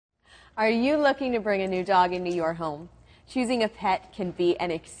Are you looking to bring a new dog into your home? Choosing a pet can be an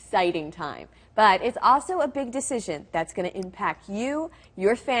exciting time, but it's also a big decision that's going to impact you,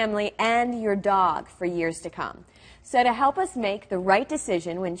 your family, and your dog for years to come. So to help us make the right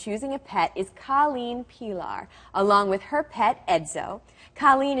decision when choosing a pet is Colleen Pilar, along with her pet, Edzo.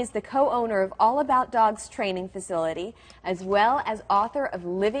 Colleen is the co-owner of All About Dogs training facility, as well as author of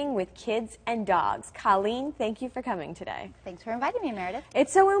Living with Kids and Dogs. Colleen, thank you for coming today. Thanks for inviting me, Meredith.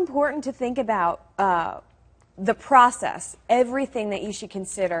 It's so important to think about the process, everything that you should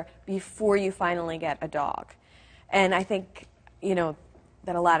consider before you finally get a dog. And I think, you know,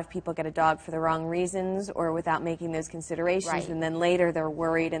 that a lot of people get a dog for the wrong reasons or without making those considerations, Right. and then later they're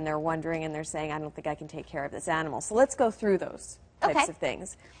worried and they're wondering and they're saying, I don't think I can take care of this animal. So let's go through those types of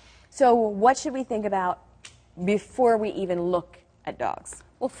things. So what should we think about before we even look at dogs?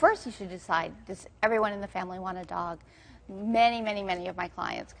 Well, first you should decide, does everyone in the family want a dog? Many of my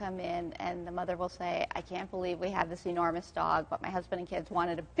clients come in and the mother will say, I can't believe we have this enormous dog, but my husband and kids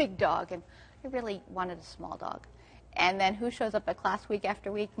wanted a big dog and I really wanted a small dog. And then who shows up at class week after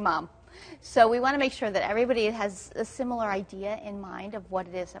week? Mom. So we want to make sure that everybody has a similar idea in mind of what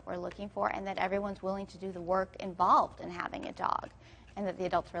it is that we're looking for and that everyone's willing to do the work involved in having a dog. And that the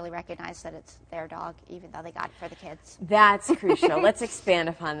adults really recognize that it's their dog, even though they got it for the kids. That's crucial. Let's expand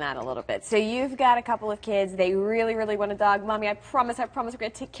upon that a little bit. So you've got a couple of kids. They really want a dog. Mommy, I promise we're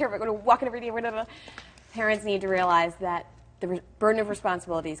going to take care of it. We're going to walk it every day. Parents need to realize that the burden of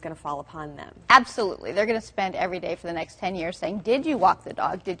responsibility is going to fall upon them. Absolutely. They're going to spend every day for the next 10 years saying, did you walk the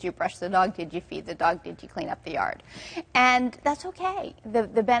dog? Did you brush the dog? Did you feed the dog? Did you clean up the yard? And that's okay.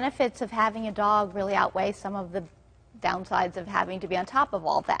 The benefits of having a dog really outweigh some of the downsides of having to be on top of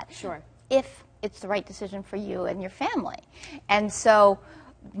all that. Sure. If it's the right decision for you and your family. And so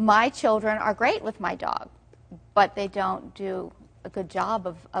my children are great with my dog, but they don't do a good job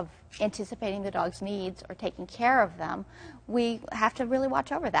of anticipating the dog's needs or taking care of them. We have to really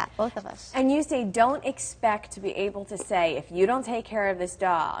watch over that, both of us. And you say don't expect to be able to say, if you don't take care of this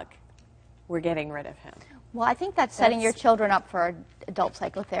dog, we're getting rid of him. Well, I think that's setting your children up for adult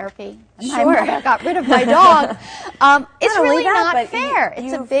psychotherapy. Sure. My mother got rid of my dog. It's really not fair.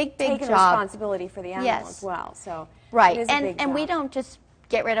 It's a big taken job. Responsibility for the animal as well. So right, it is a big and we job. don't just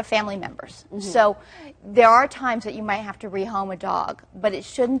get rid of family members. So there are times that you might have to rehome a dog, but it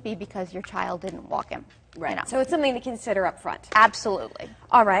shouldn't be because your child didn't walk him. Right. You know. So it's something to consider up front. Absolutely.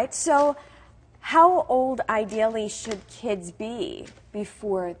 All right. So how old ideally should kids be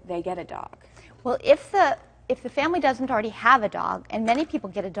before they get a dog? Well, if the family doesn't already have a dog, and many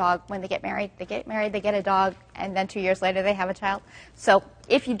people get a dog when they get married, they get a dog, and then 2 years later they have a child. So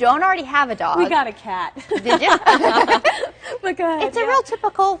if you don't already have a dog... We got a cat. Did you? But go ahead, It's a real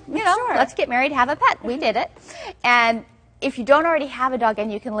typical, Sure. let's get married, have a pet. We did it. And if you don't already have a dog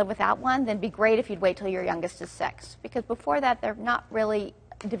and you can live without one, then it'd be great if you'd wait till your youngest is 6. Because before that, they're not really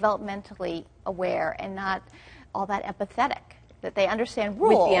developmentally aware and not all that empathetic. That they understand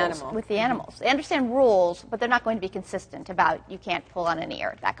rules with the animals. They understand rules, but they're not going to be consistent about you can't pull on an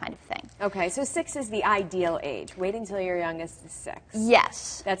ear, that kind of thing. Okay, so 6 is the ideal age. Wait until your youngest is 6.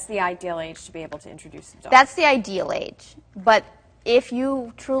 Yes. That's the ideal age to be able to introduce a dog. That's the ideal age. But if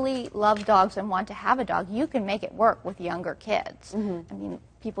you truly love dogs and want to have a dog, you can make it work with younger kids. I mean,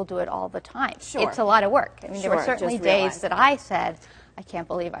 people do it all the time. Sure. It's a lot of work. I mean, there were Sure, certainly just days realize that I said, I can't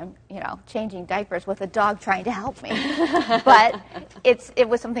believe I'm, changing diapers with a dog trying to help me. But it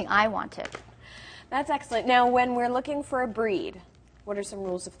was something I wanted. That's excellent. Now, when we're looking for a breed, what are some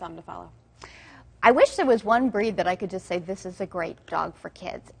rules of thumb to follow? I wish there was one breed that I could just say, this is a great dog for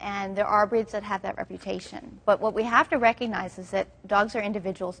kids. And there are breeds that have that reputation. But what we have to recognize is that dogs are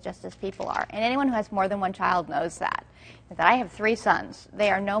individuals just as people are. And anyone who has more than one child knows that. That I have 3 sons. They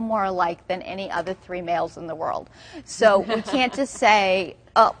are no more alike than any other 3 males in the world. So we can't just say,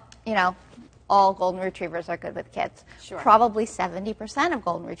 oh, all golden retrievers are good with kids. Sure. Probably 70% of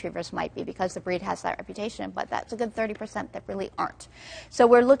golden retrievers might be because the breed has that reputation, but that's a good 30% that really aren't. So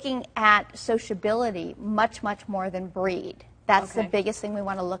we're looking at sociability much more than breed. That's the biggest thing we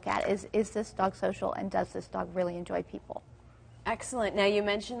want to look at is this dog social and does this dog really enjoy people? Excellent. Now, you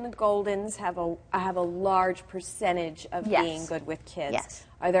mentioned the Goldens have a large percentage of being good with kids. Yes.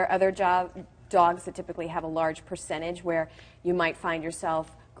 Are there other dogs that typically have a large percentage where you might find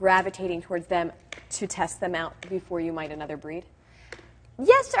yourself gravitating towards them to test them out before you might another breed?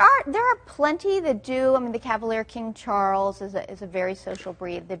 Yes, there are plenty that do. I mean, the Cavalier King Charles is a very social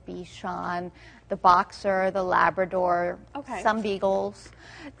breed. The Bichon, the Boxer, the Labrador, some Beagles.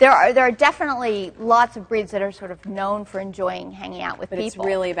 There are definitely lots of breeds that are sort of known for enjoying hanging out with people. But it's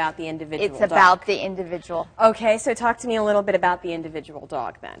really about the individual It's dog. about the individual. Okay, so talk to me a little bit about the individual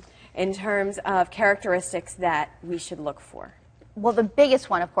dog then, in terms of characteristics that we should look for. Well, the biggest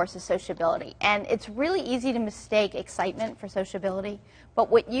one, of course, is sociability. And it's really easy to mistake excitement for sociability. But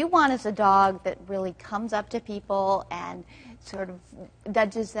what you want is a dog that really comes up to people and sort of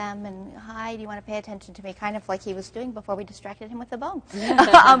nudges them and, hi, do you want to pay attention to me? Kind of like he was doing before we distracted him with the bone.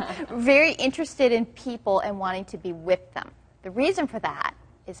 Very interested in people and wanting to be with them. The reason for that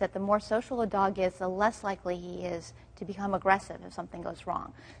is that the more social a dog is, the less likely he is to become aggressive if something goes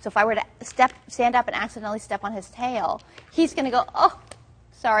wrong. So if I were to stand up and accidentally step on his tail, he's going to go, oh,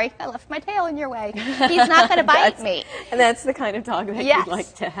 sorry, I left my tail in your way. He's not going to bite me. And that's the kind of dog that you'd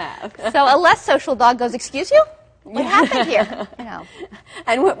like to have. So a less social dog goes, excuse you? What happened here? You know.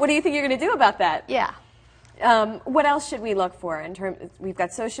 And what do you think you're going to do about that? Yeah. What else should we look for in terms? We've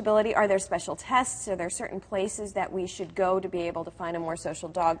got sociability. Are there special tests? Are there certain places that we should go to be able to find a more social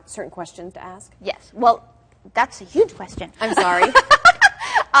dog? Certain questions to ask? Yes. Well, that's a huge question. I'm sorry.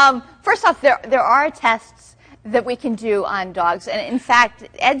 First off, there are tests that we can do on dogs. And in fact,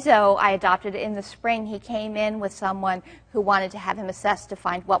 Edzo, I adopted in the spring. He came in with someone who wanted to have him assessed to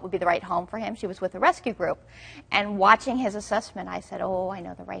find what would be the right home for him. She was with a rescue group. And watching his assessment, I said, oh, I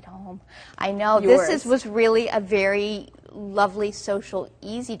know the right home. I know. This was really a very lovely, social,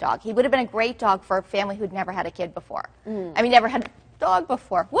 easy dog. He would have been a great dog for a family who'd never had a kid before. I mean, never had a dog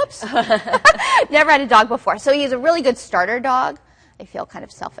before. Whoops. Never had a dog before. So he's a really good starter dog. I feel kind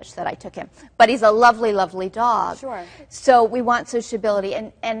of selfish that I took him. But he's a lovely, lovely dog. Sure. So we want sociability,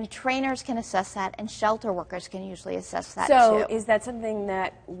 and trainers can assess that, and shelter workers can usually assess that, too. So is that something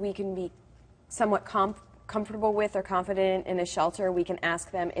that we can be somewhat comfortable with or confident in a shelter? We can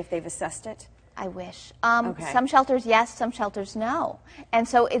ask them if they've assessed it? I wish. Some shelters, yes. Some shelters, no. And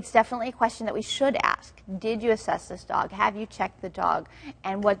so it's definitely a question that we should ask. Did you assess this dog? Have you checked the dog?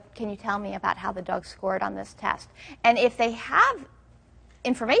 And what can you tell me about how the dog scored on this test? And if they have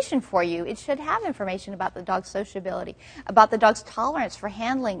information for you, it should have information about the dog's sociability, about the dog's tolerance for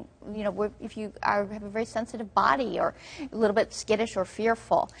handling, you know, if you have a very sensitive body or a little bit skittish or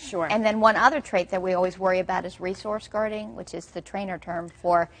fearful. Sure. And then one other trait that we always worry about is resource guarding, which is the trainer term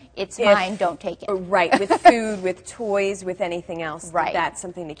for it's mine, don't take it. Right, with food, with toys, with anything else. Right. That's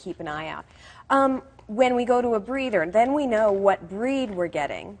something to keep an eye out. When we go to a breeder, then we know what breed we're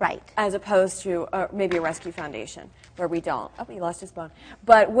getting. Right. As opposed to maybe a rescue foundation, where we don't. Oh, he lost his bone.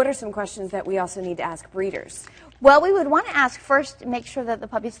 But what are some questions that we also need to ask breeders? Well, we would want to ask first, make sure that the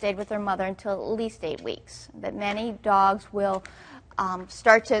puppy stayed with their mother until at least 8 weeks. That many dogs will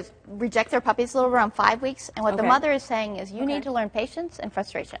start to reject their puppies a little around 5 weeks. And what the mother is saying is, you need to learn patience and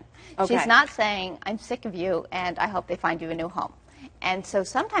frustration. She's not saying, I'm sick of you and I hope they find you a new home. And so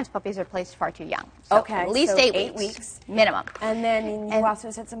sometimes puppies are placed far too young. So at least 8 weeks minimum. And then you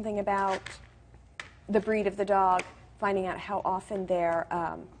also said something about the breed of the dog, finding out how often they're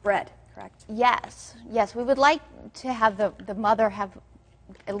bred, correct? Yes. Yes, we would like to have the mother have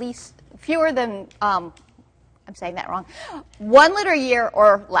at least fewer than, I'm saying that wrong, 1 litter a year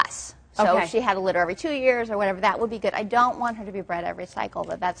or less. So if she had a litter every 2 years or whatever, that would be good. I don't want her to be bred every cycle,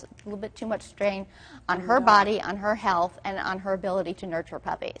 but that's a little bit too much strain on her body, on her health, and on her ability to nurture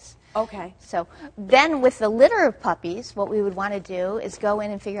puppies. Okay. So then with the litter of puppies, what we would want to do is go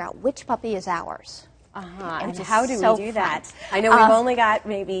in and figure out which puppy is ours. And how do we do that? I know we've only got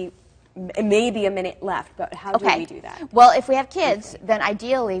maybe a minute left, but how do we do that? Well, if we have kids, then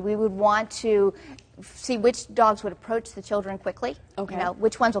ideally we would want to see which dogs would approach the children quickly. You know,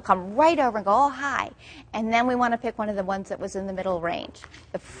 which ones will come right over and go, oh, hi. And then we want to pick one of the ones that was in the middle range.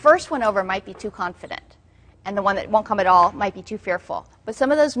 The first one over might be too confident, and the one that won't come at all might be too fearful. But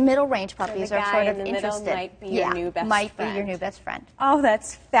some of those middle range puppies are sort of in the interested. Middle might be your new best might friend. be your new best friend. Oh,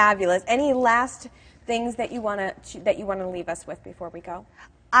 that's fabulous. Any last things that you want to leave us with before we go?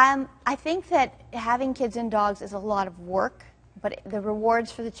 I think that having kids and dogs is a lot of work, but the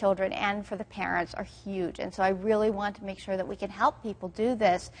rewards for the children and for the parents are huge. And so I really want to make sure that we can help people do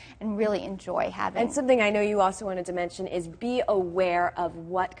this and really enjoy having. And something I know you also wanted to mention is be aware of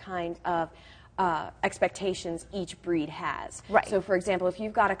what kind of expectations each breed has. Right. So, for example, if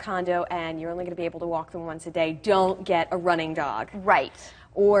you've got a condo and you're only going to be able to walk them once a day, don't get a running dog. Right.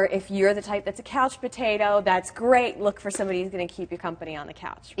 Or if you're the type that's a couch potato, that's great. Look for somebody who's going to keep you company on the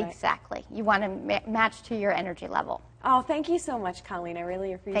couch. Right? Exactly. You want to match to your energy level. Oh, thank you so much, Colleen. I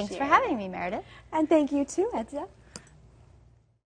really appreciate it. Thanks for having me, Meredith. And thank you too, Edzo.